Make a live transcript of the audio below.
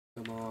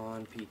Come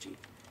on, PG.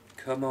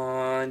 Come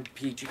on,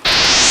 PG.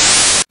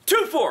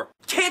 2-4!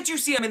 Can't you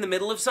see I'm in the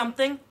middle of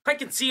something? I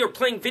can see you're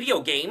playing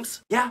video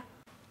games. Yeah?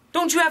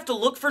 Don't you have to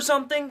look for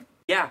something?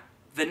 Yeah,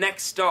 the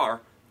next star.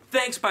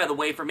 Thanks, by the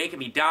way, for making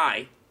me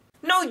die.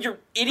 No, you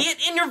idiot,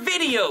 in your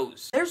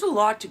videos! There's a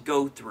lot to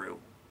go through.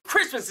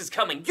 Christmas is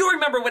coming. You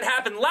remember what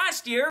happened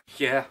last year?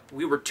 Yeah,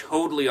 we were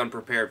totally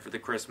unprepared for the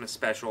Christmas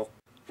special.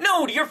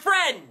 No, to your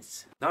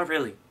friends! Not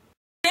really.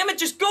 Damn it,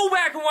 just go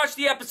back and watch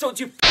the episodes,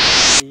 you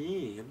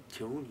Hey, I'm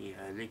Tony.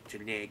 I like to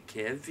like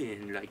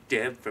Kevin, like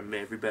Deb from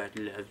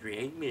Everybody Loves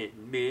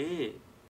Raymond, man.